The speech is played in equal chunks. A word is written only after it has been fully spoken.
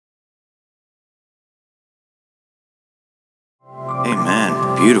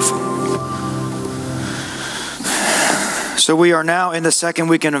Amen. Beautiful. So we are now in the second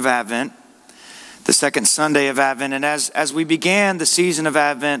weekend of Advent, the second Sunday of Advent. And as we began the season of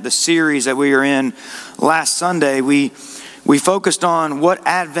Advent, the series that we are in last Sunday, we focused on what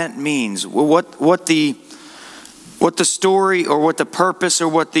Advent means, what the story or what the purpose or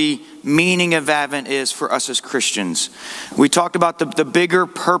what the meaning of Advent is for us as Christians. We talked about the bigger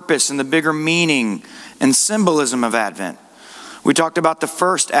purpose and the bigger meaning and symbolism of Advent. We talked about the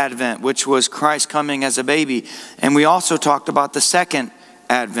first Advent, which was Christ coming as a baby. And we also talked about the second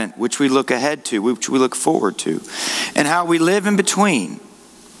Advent, which we look ahead to, which we look forward to. And how we live in between.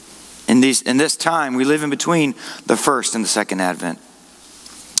 In this time, we live in between the first and the second Advent.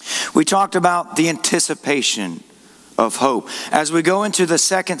 We talked about the anticipation of hope. As we go into the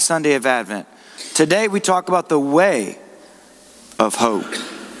second Sunday of Advent, today we talk about the way of hope.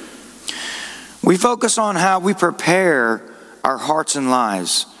 We focus on how we prepare our hearts and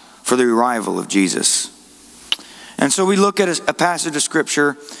lives for the arrival of Jesus. And so we look at a passage of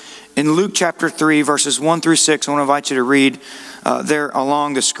Scripture in Luke chapter 3, verses 1 through 6. I want to invite you to read there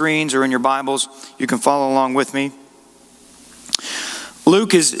along the screens or in your Bibles. You can follow along with me.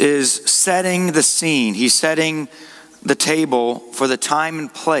 Luke is setting the scene. He's setting the table for the time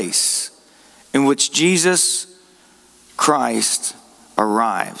and place in which Jesus Christ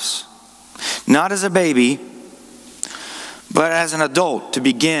arrives. Not as a baby, but as an adult to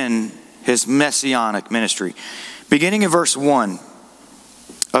begin his messianic ministry. Beginning in verse 1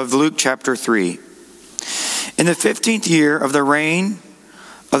 of Luke chapter 3. In the 15th year of the reign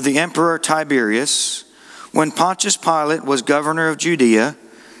of the Emperor Tiberius, when Pontius Pilate was governor of Judea,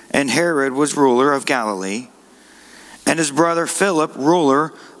 and Herod was ruler of Galilee, and his brother Philip,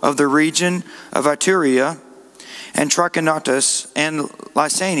 ruler of the region of Iturea, and Trachonitis, and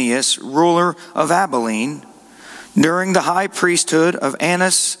Lysanias, ruler of Abilene, during the high priesthood of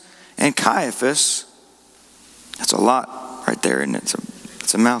Annas and Caiaphas. That's a lot right there, isn't it?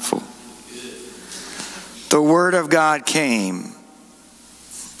 It's a mouthful. The word of God came.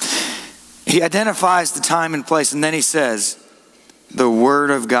 He identifies the time and place, and then he says, the word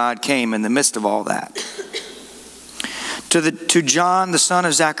of God came in the midst of all that. To John, the son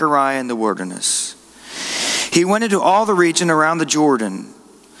of Zechariah, in the wilderness. He went into all the region around the Jordan,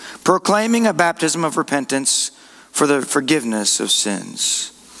 proclaiming a baptism of repentance for the forgiveness of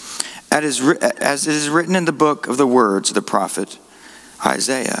sins, as it is written in the book of the words of the prophet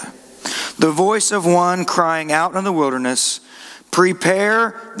Isaiah. The voice of one crying out in the wilderness,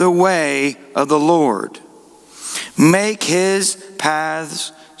 prepare the way of the Lord. Make his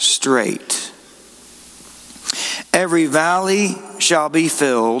paths straight. Every valley shall be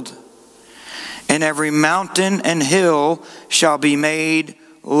filled, and every mountain and hill shall be made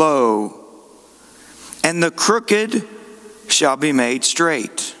low, and the crooked shall be made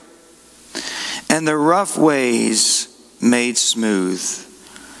straight, and the rough ways made smooth,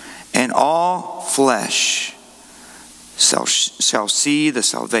 and all flesh shall see the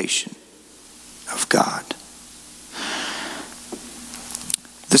salvation of God.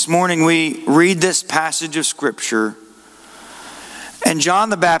 This morning we read this passage of Scripture, and John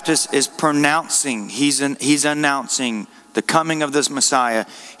the Baptist is pronouncing, he's announcing the coming of this Messiah.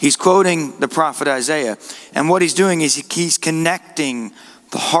 He's quoting the prophet Isaiah. And what he's doing is he's connecting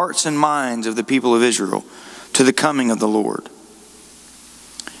the hearts and minds of the people of Israel to the coming of the Lord.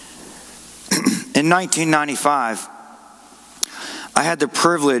 In 1995, I had the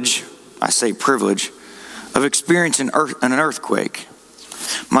privilege, of experiencing an earthquake.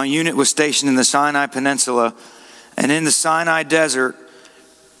 My unit was stationed in the Sinai Peninsula, and in the Sinai Desert,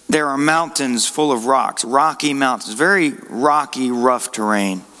 there are mountains full of rocks, rocky mountains, very rocky, rough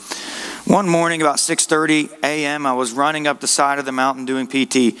terrain. One morning about 6:30 a.m., I was running up the side of the mountain doing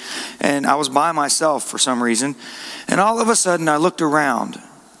PT, and I was by myself for some reason. And all of a sudden, I looked around,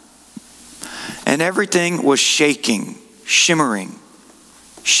 and everything was shaking, shimmering,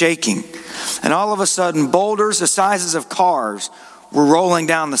 shaking. And all of a sudden, boulders the sizes of cars were rolling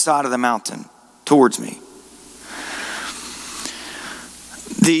down the side of the mountain towards me.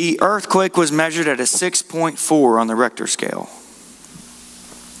 The earthquake was measured at a 6.4 on the Richter scale.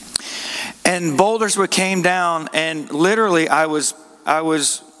 And boulders came down, and literally I was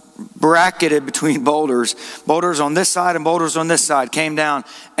bracketed between boulders. Boulders on this side and boulders on this side came down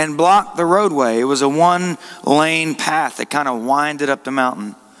and blocked the roadway. It was a one-lane path that kind of winded up the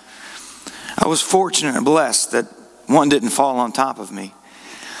mountain. I was fortunate and blessed that one didn't fall on top of me.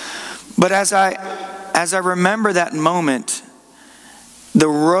 But as I remember that moment, the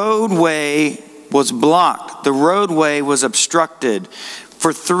roadway was blocked. The roadway was obstructed.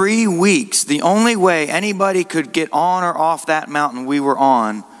 For 3 weeks, the only way anybody could get on or off that mountain we were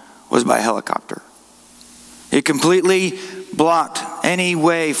on was by helicopter. It completely blocked any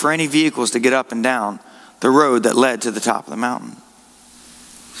way for any vehicles to get up and down the road that led to the top of the mountain.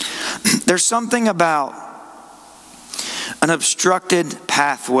 There's something about an obstructed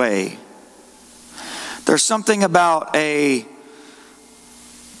pathway. There's something about a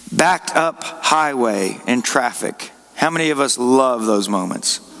backed up highway in traffic. How many of us love those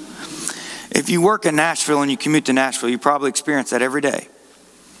moments? If you work in Nashville and you commute to Nashville, you probably experience that every day.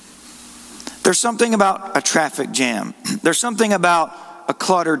 There's something about a traffic jam. There's something about a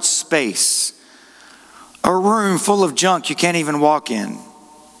cluttered space. A room full of junk you can't even walk in.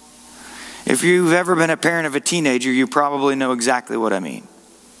 If you've ever been a parent of a teenager, you probably know exactly what I mean.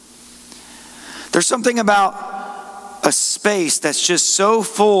 There's something about a space that's just so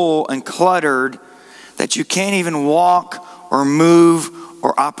full and cluttered that you can't even walk or move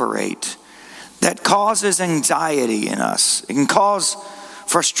or operate. That causes anxiety in us. It can cause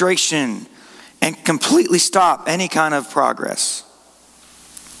frustration and completely stop any kind of progress.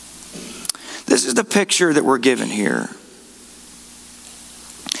 This is the picture that we're given here.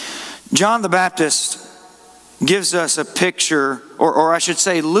 John the Baptist gives us a picture, or I should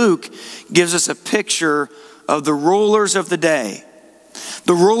say Luke gives us a picture of the rulers of the day.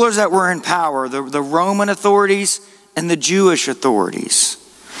 The rulers that were in power, the Roman authorities and the Jewish authorities.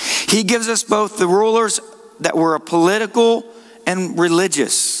 He gives us both the rulers that were political and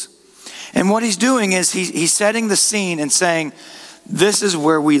religious. And what he's doing is he's setting the scene and saying, this is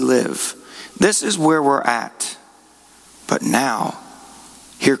where we live. This is where we're at. But now,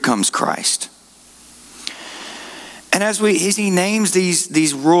 here comes Christ. And as he names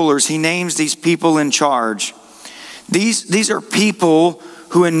these rulers, he names these people in charge. These are people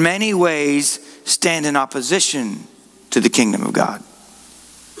who in many ways stand in opposition to the kingdom of God.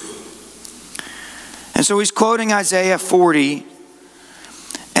 And so he's quoting Isaiah 40.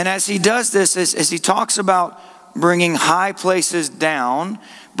 And as he does this, as he talks about bringing high places down,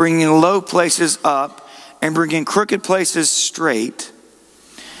 bringing low places up, and bringing crooked places straight,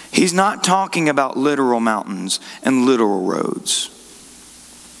 he's not talking about literal mountains and literal roads.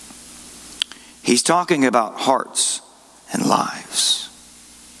 He's talking about hearts and lives.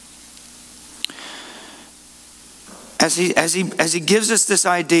 As he gives us this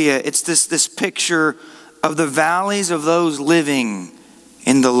idea, it's this picture of the valleys of those living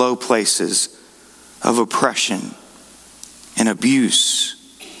in the low places of oppression and abuse,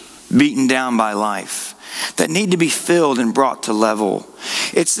 beaten down by life, that need to be filled and brought to level.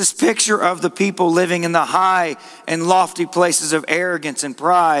 It's this picture of the people living in the high and lofty places of arrogance and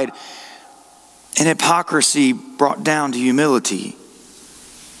pride and hypocrisy brought down to humility.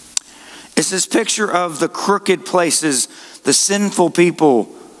 It's this picture of the crooked places, the sinful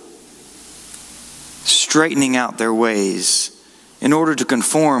people straightening out their ways in order to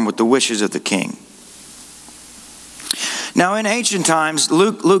conform with the wishes of the king. Now in ancient times,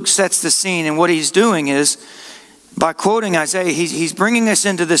 Luke sets the scene, and what he's doing is, by quoting Isaiah, he's bringing us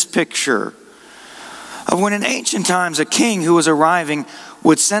into this picture of when in ancient times a king who was arriving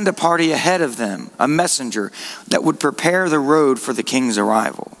would send a party ahead of them, a messenger that would prepare the road for the king's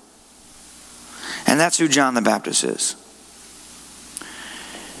arrival. And that's who John the Baptist is.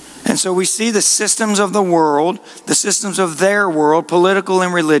 And so we see the systems of the world, the systems of their world, political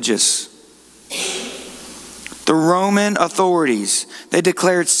and religious. The Roman authorities, they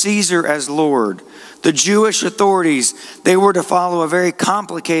declared Caesar as Lord. The Jewish authorities, they were to follow a very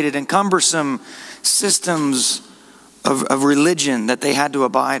complicated and cumbersome systems of religion that they had to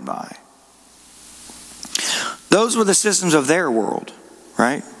abide by. Those were the systems of their world,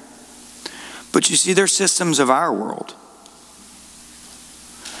 right? But you see, they're systems of our world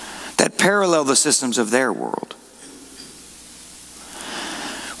that parallel the systems of their world.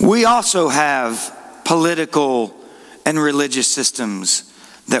 We also have political and religious systems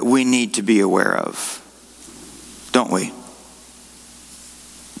that we need to be aware of, don't we?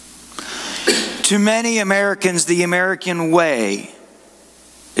 To many Americans, the American way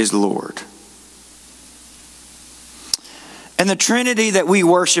is Lord. And the Trinity that we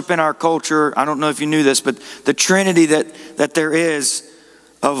worship in our culture, I don't know if you knew this, but the Trinity that there is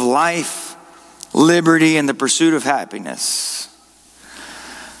of life, liberty, and the pursuit of happiness.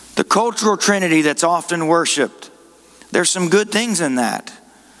 The cultural Trinity that's often worshiped, there's some good things in that.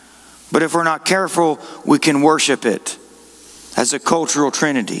 But if we're not careful, we can worship it as a cultural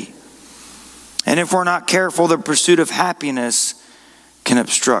Trinity. And if we're not careful, the pursuit of happiness can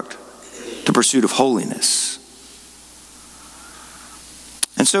obstruct the pursuit of holiness.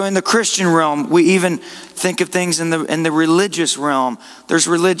 And so in the Christian realm, we even think of things in the religious realm. There's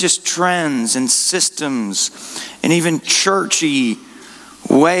religious trends and systems and even churchy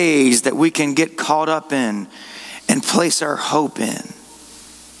ways that we can get caught up in and place our hope in.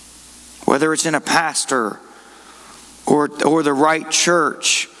 Whether it's in a pastor or the right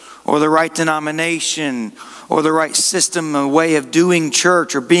church or the right denomination or the right system, a way of doing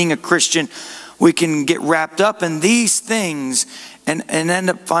church or being a Christian, we can get wrapped up in these things and end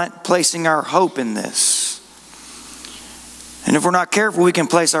up placing our hope in this. And if we're not careful, we can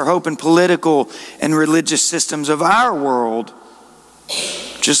place our hope in political and religious systems of our world,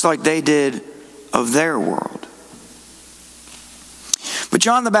 just like they did of their world. But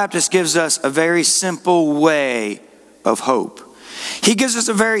John the Baptist gives us a very simple way of hope. He gives us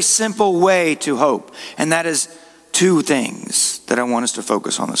a very simple way to hope, and that is two things that I want us to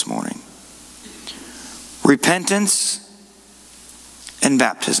focus on this morning: repentance and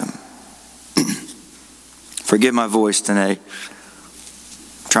baptism. Forgive my voice today.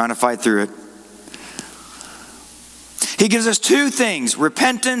 I'm trying to fight through it. He gives us two things: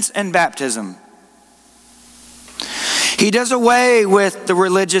 repentance and baptism. He does away with the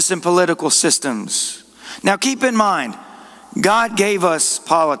religious and political systems. Now keep in mind, God gave us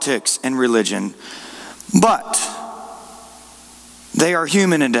politics and religion, but they are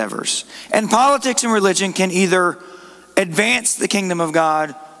human endeavors. And politics and religion can either advance the kingdom of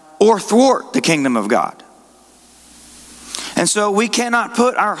God or thwart the kingdom of God. And so we cannot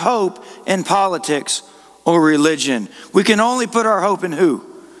put our hope in politics or religion. We can only put our hope in who?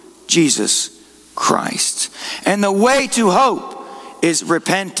 Jesus Christ. And the way to hope is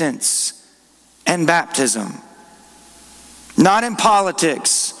repentance and baptism. Not in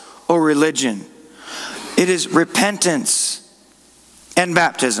politics or religion. It is repentance and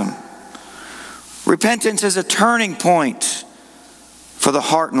baptism. Repentance is a turning point for the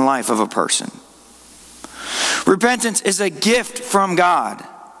heart and life of a person. Repentance is a gift from God.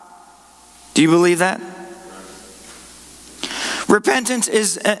 Do you believe that? Repentance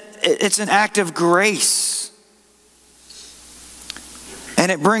it's an act of grace.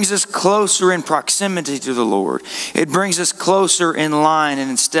 And it brings us closer in proximity to the Lord. It brings us closer in line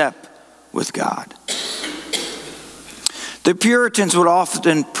and in step with God. The Puritans would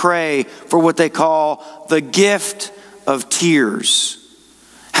often pray for what they call the gift of tears.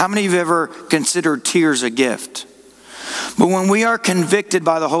 How many of you have ever considered tears a gift? But when we are convicted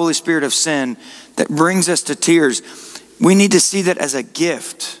by the Holy Spirit of sin that brings us to tears, we need to see that as a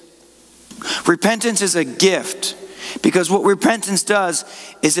gift. Repentance is a gift, because what repentance does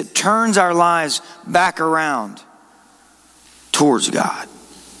is it turns our lives back around towards God.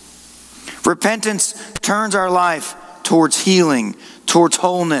 Repentance turns our life towards healing, towards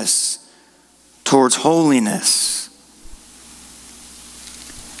wholeness, towards holiness.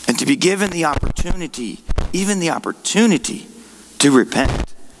 And to be given the opportunity, even the opportunity to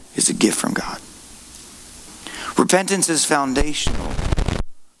repent, is a gift from God. Repentance is foundational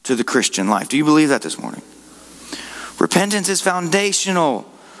to the Christian life. Do you believe that this morning? Repentance is foundational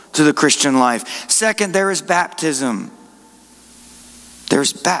to the Christian life. Second, there is baptism.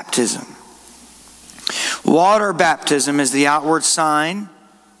 There's baptism. Water baptism is the outward sign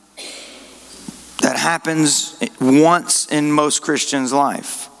that happens once in most Christians'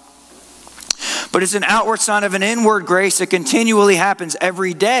 life. But it's an outward sign of an inward grace that continually happens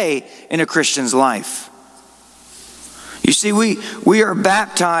every day in a Christian's life. You see, we are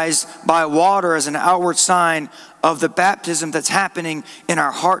baptized by water as an outward sign of the baptism that's happening in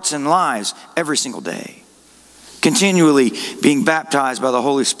our hearts and lives every single day. Continually being baptized by the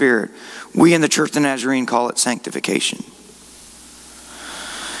Holy Spirit. We in the Church of the Nazarene call it sanctification.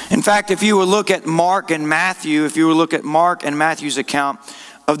 In fact, if you will look at Mark and Matthew, if you will look at Mark and Matthew's account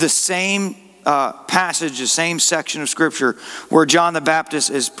of the same passage, the same section of Scripture where John the Baptist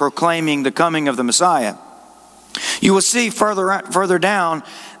is proclaiming the coming of the Messiah, you will see further down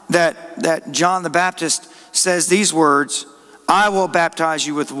that John the Baptist says these words: I will baptize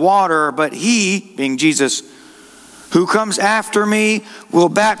you with water, but he, being Jesus, who comes after me will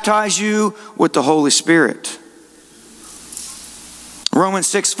baptize you with the Holy Spirit. Romans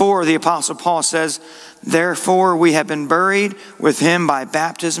 6:4, the Apostle Paul says, therefore we have been buried with him by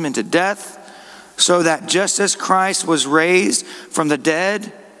baptism into death, so that just as Christ was raised from the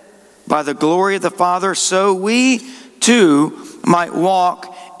dead by the glory of the Father, so we too might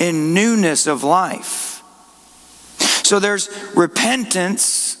walk in newness of life. So there's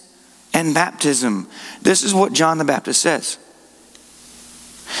repentance and baptism. This is what John the Baptist says.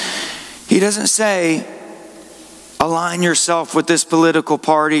 He doesn't say, align yourself with this political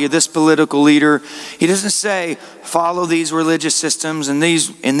party or this political leader. He doesn't say follow these religious systems and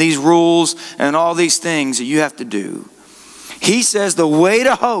these rules and all these things that you have to do. He says the way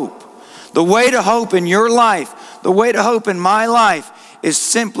to hope in your life, the way to hope in my life is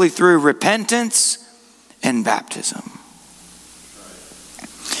simply through repentance and baptism.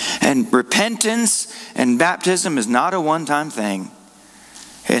 And repentance and baptism is not a one-time thing.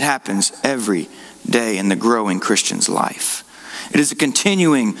 It happens every day in the growing Christian's life. It is a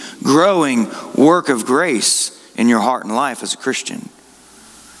continuing, growing work of grace in your heart and life as a Christian.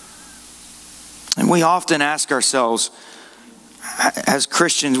 And we often ask ourselves, as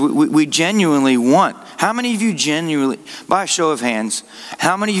Christians, we genuinely want, how many of you genuinely, by a show of hands,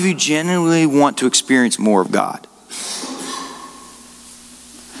 how many of you genuinely want to experience more of God?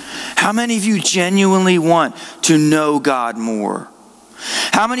 How many of you genuinely want to know God more?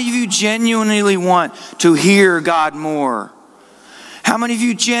 How many of you genuinely want to hear God more? How many of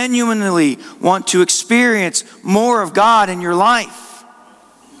you genuinely want to experience more of God in your life?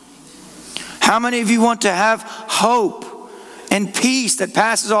 How many of you want to have hope and peace that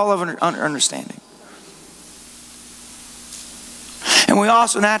passes all of understanding? And we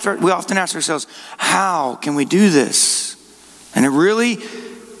often ask ourselves, how can we do this? And it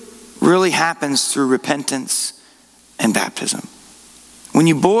really happens through repentance and baptism. When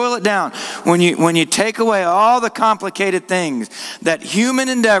you boil it down, when you take away all the complicated things that human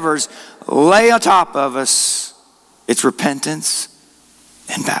endeavors lay on top of us, it's repentance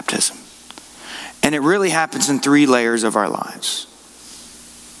and baptism. And it really happens in 3 layers of our lives.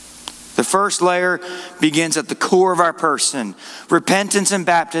 The first layer begins at the core of our person. Repentance and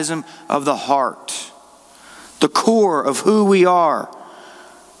baptism of the heart. The core of who we are.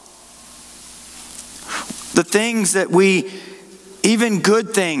 The things that even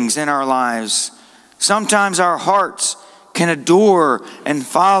good things in our lives, sometimes our hearts can adore and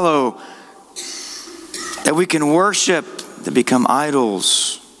follow, that we can worship, that become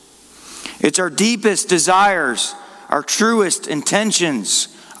idols. It's our deepest desires, our truest intentions,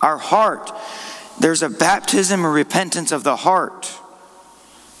 our heart. There's a baptism and repentance of the heart.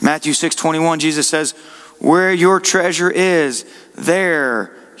 Matthew 6:21, Jesus says, where your treasure is,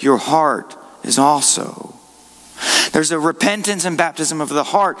 there your heart is also. There's a repentance and baptism of the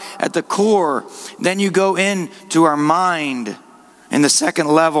heart at the core. Then you go into our mind in the second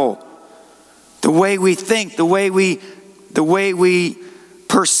level. The way we think, the way we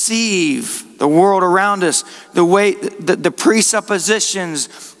perceive the world around us, the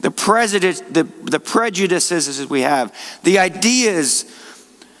presuppositions, the prejudices we have, the ideas,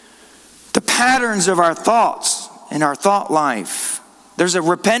 the patterns of our thoughts in our thought life. There's a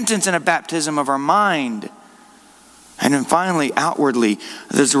repentance and a baptism of our mind. And then finally, outwardly,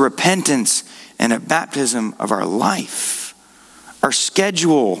 there's a repentance and a baptism of our life, our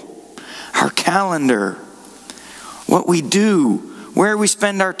schedule, our calendar, what we do, where we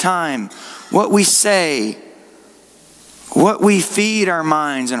spend our time, what we say, what we feed our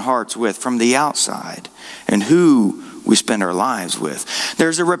minds and hearts with from the outside, and who we spend our lives with.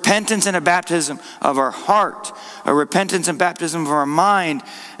 There's a repentance and a baptism of our heart, a repentance and baptism of our mind,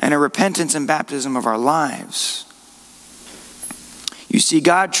 and a repentance and baptism of our lives. You see,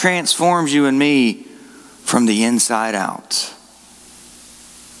 God transforms you and me from the inside out.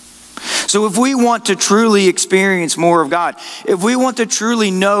 So if we want to truly experience more of God, if we want to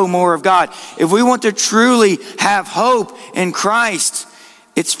truly know more of God, if we want to truly have hope in Christ,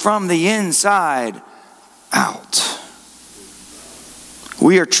 it's from the inside out.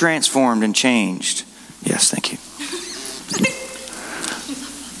 We are transformed and changed. Yes, thank you.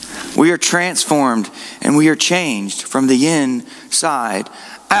 We are transformed and we are changed from the inside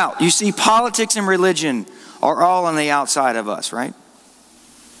out. You see, politics and religion are all on the outside of us, right?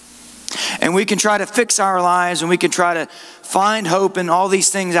 And we can try to fix our lives and we can try to find hope in all these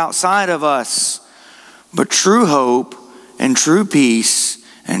things outside of us. But true hope and true peace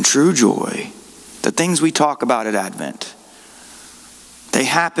and true joy, the things we talk about at Advent, they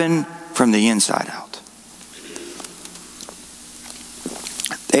happen from the inside out.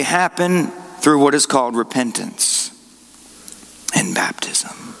 They happen through what is called repentance and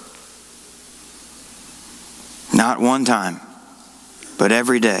baptism. Not one time, but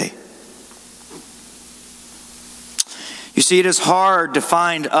every day. You see, it is hard to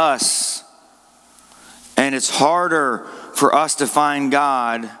find us, and it's harder for us to find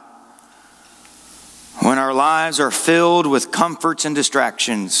God when our lives are filled with comforts and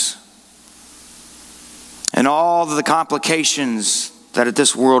distractions and all the complications that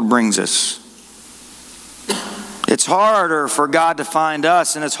this world brings us. It's harder for God to find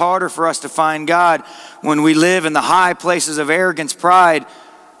us, and it's harder for us to find God when we live in the high places of arrogance, pride,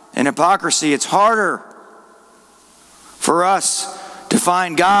 and hypocrisy. It's harder for us to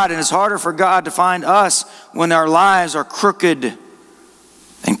find God, and it's harder for God to find us when our lives are crooked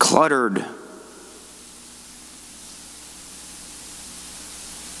and cluttered.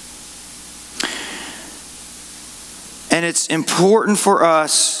 And it's important for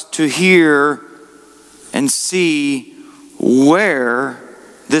us to hear and see where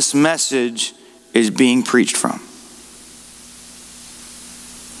this message is being preached from.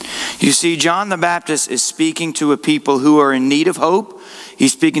 You see, John the Baptist is speaking to a people who are in need of hope.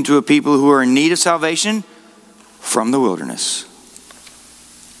 He's speaking to a people who are in need of salvation from the wilderness.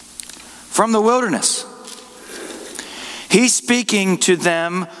 From the wilderness. He's speaking to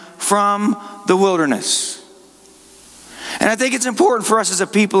them from the wilderness. And I think it's important for us as a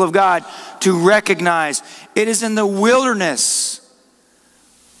people of God to recognize it is in the wilderness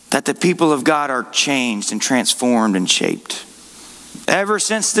that the people of God are changed and transformed and shaped. Ever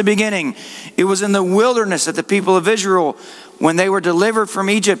since the beginning, it was in the wilderness that the people of Israel, when they were delivered from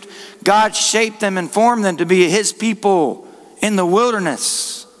Egypt, God shaped them and formed them to be His people in the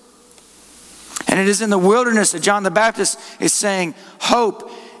wilderness. And it is in the wilderness that John the Baptist is saying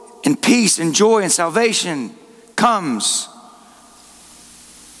hope and peace and joy and salvation comes.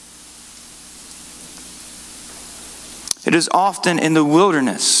 It is often in the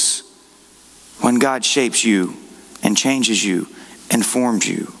wilderness when God shapes you and changes you and forms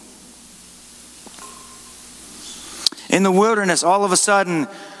you. In the wilderness, all of a sudden,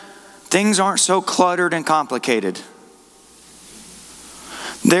 things aren't so cluttered and complicated.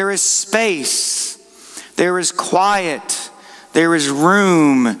 There is space. There is quiet. There is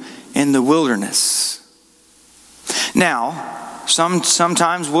room in the wilderness. Now,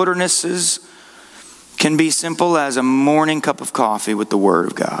 sometimes wildernesses can be simple as a morning cup of coffee with the Word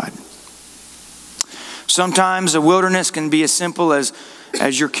of God. Sometimes a wilderness can be as simple as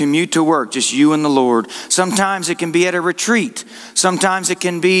your commute to work, just you and the Lord. Sometimes it can be at a retreat. Sometimes it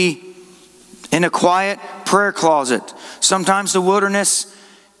can be in a quiet prayer closet. Sometimes the wilderness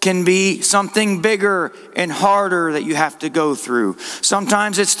can be something bigger and harder that you have to go through.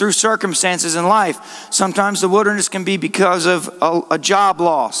 Sometimes it's through circumstances in life. Sometimes the wilderness can be because of a job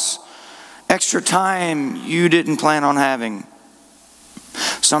loss, extra time you didn't plan on having.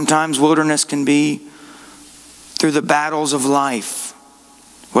 Sometimes wilderness can be through the battles of life,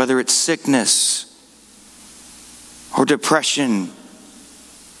 whether it's sickness or depression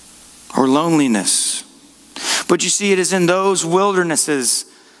or loneliness. But you see, it is in those wildernesses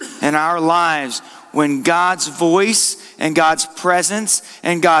in our lives when God's voice and God's presence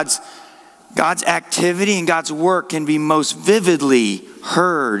and God's activity and God's work can be most vividly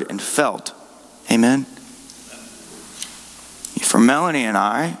heard and felt. Amen? For Melanie and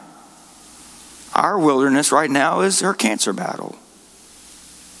I, our wilderness right now is her cancer battle.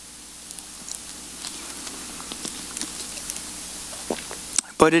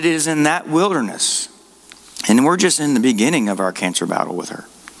 But it is in that wilderness, and we're just in the beginning of our cancer battle with her.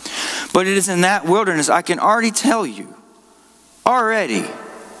 But it is in that wilderness, I can already tell you, already,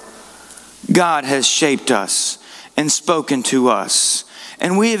 God has shaped us and spoken to us.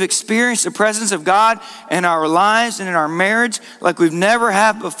 And we have experienced the presence of God in our lives and in our marriage like we've never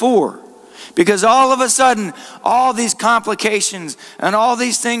had before. Because all of a sudden, all these complications and all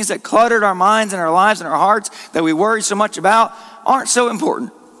these things that cluttered our minds and our lives and our hearts that we worry so much about aren't so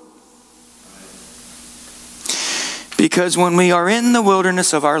important. Because when we are in the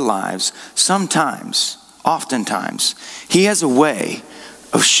wilderness of our lives, sometimes, oftentimes, He has a way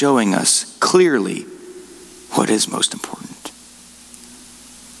of showing us clearly what is most important.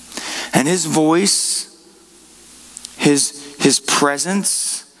 And His voice, His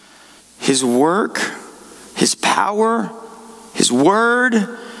presence, His work, His power, His word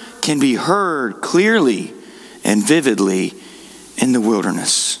can be heard clearly and vividly in the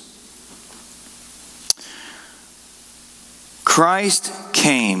wilderness. Christ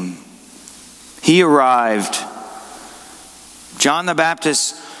came. He arrived. John the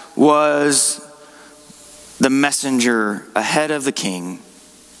Baptist was the messenger ahead of the King,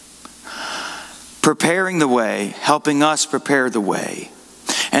 preparing the way, helping us prepare the way.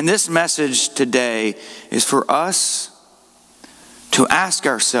 And this message today is for us to ask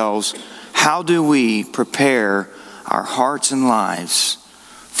ourselves, how do we prepare our hearts and lives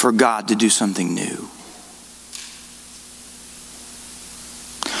for God to do something new?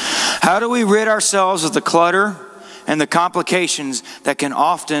 How do we rid ourselves of the clutter and the complications that can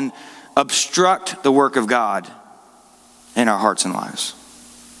often obstruct the work of God in our hearts and lives?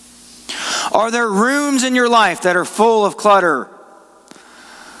 Are there rooms in your life that are full of clutter?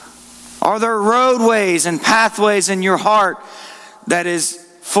 Are there roadways and pathways in your heart that is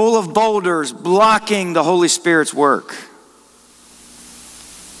full of boulders blocking the Holy Spirit's work?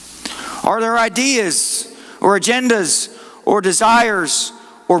 Are there ideas or agendas or desires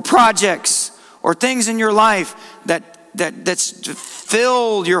or projects or things in your life that's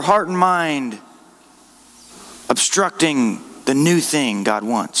filled your heart and mind, obstructing the new thing God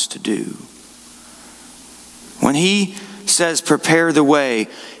wants to do? When He says prepare the way,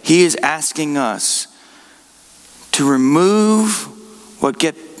 He is asking us to remove what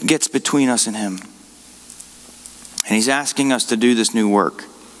gets between us and Him. And He's asking us to do this new work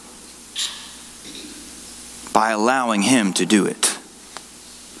by allowing Him to do it.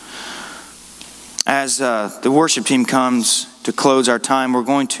 As the worship team comes to close our time, we're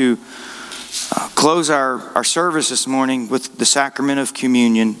going to close our service this morning with the sacrament of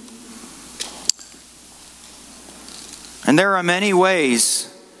communion. And there are many ways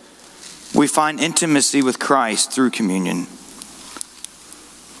we find intimacy with Christ through communion.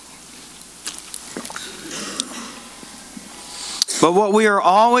 But what we are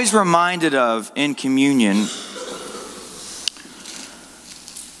always reminded of in communion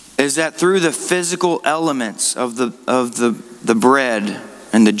is that through the physical elements of the bread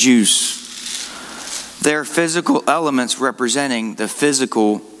and the juice, they're physical elements representing the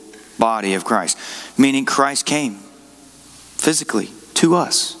physical body of Christ. Meaning Christ came physically to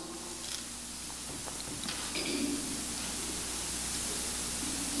us.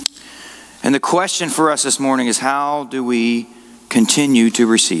 And the question for us this morning is, how do we continue to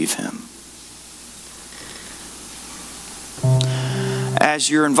receive Him? As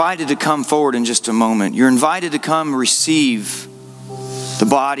you're invited to come forward in just a moment, you're invited to come receive the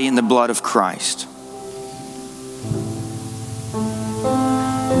body and the blood of Christ.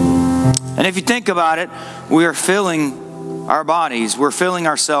 And if you think about it, we are filling our bodies, we're filling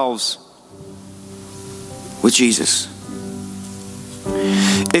ourselves with Jesus.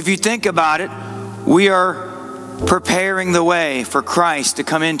 If you think about it, we are preparing the way for Christ to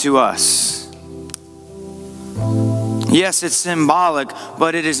come into us. Yes, it's symbolic,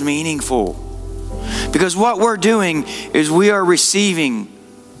 but it is meaningful. Because what we're doing is we are receiving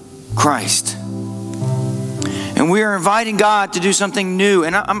Christ. And we are inviting God to do something new.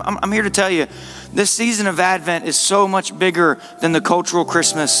 And I'm here to tell you, this season of Advent is so much bigger than the cultural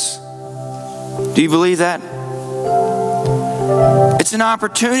Christmas. Do you believe that? It's an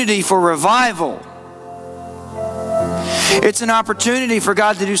opportunity for revival. It's an opportunity for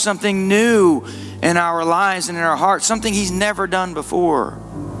God to do something new in our lives and in our hearts, something He's never done before.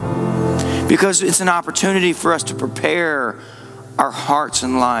 Because it's an opportunity for us to prepare our hearts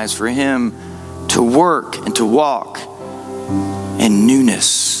and lives for Him to work and to walk in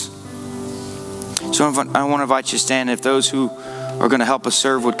newness. So I want to invite you to stand. If those who are going to help us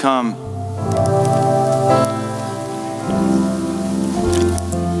serve would come.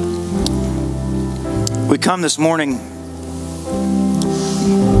 We come this morning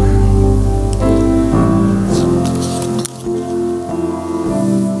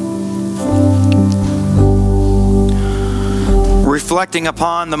reflecting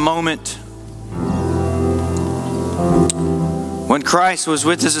upon the moment when Christ was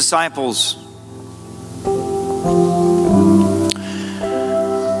with His disciples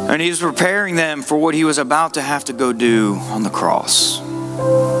and He was preparing them for what He was about to have to go do on the cross.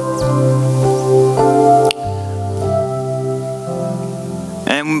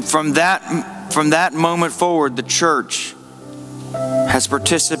 And from that moment forward, the church has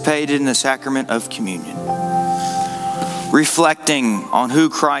participated in the sacrament of communion, reflecting on who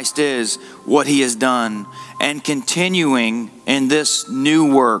Christ is, what He has done, and continuing in this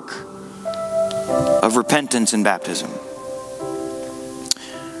new work of repentance and baptism.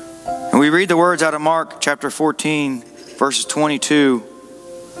 And we read the words out of Mark chapter 14, verses 22.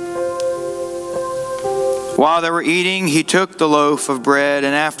 While they were eating, He took the loaf of bread,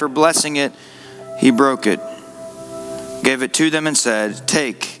 and after blessing it, He broke it, gave it to them, and said,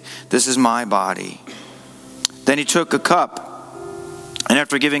 "Take, this is my body." Then He took a cup, and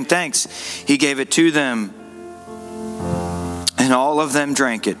after giving thanks, He gave it to them, and all of them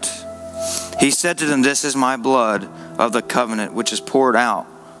drank it. He said to them, "This is my blood of the covenant, which is poured out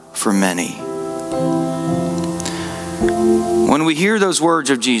for many." When we hear those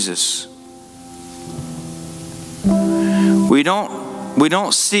words of Jesus, we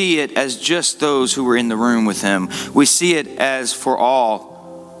don't see it as just those who were in the room with Him. We see it as for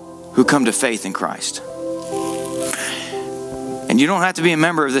all who come to faith in Christ. And you don't have to be a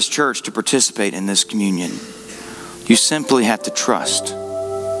member of this church to participate in this communion. You simply have to trust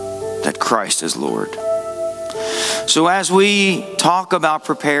that Christ is Lord. So as we talk about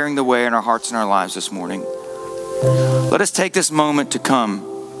preparing the way in our hearts and our lives this morning, let us take this moment to come,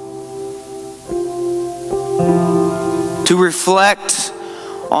 to reflect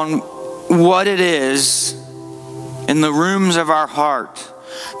on what it is in the rooms of our heart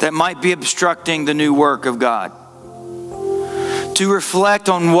that might be obstructing the new work of God. To reflect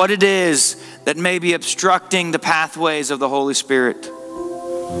on what it is that may be obstructing the pathways of the Holy Spirit.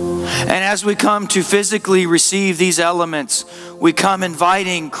 And as we come to physically receive these elements, we come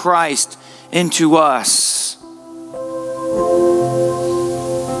inviting Christ into us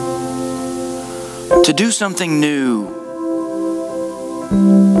to do something new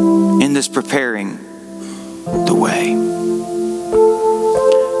in this preparing the way.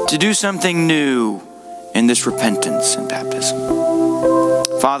 To do something new in this repentance and baptism.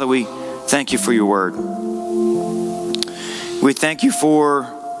 Father, we thank you for your word. We thank you for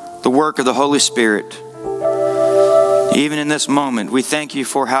the work of the Holy Spirit. Even in this moment, we thank you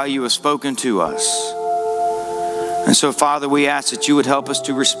for how you have spoken to us. And so, Father, we ask that you would help us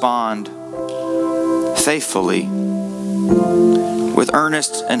to respond faithfully with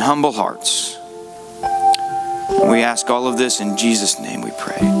earnest and humble hearts. We ask all of this in Jesus' name we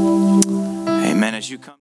pray. Amen. As you come.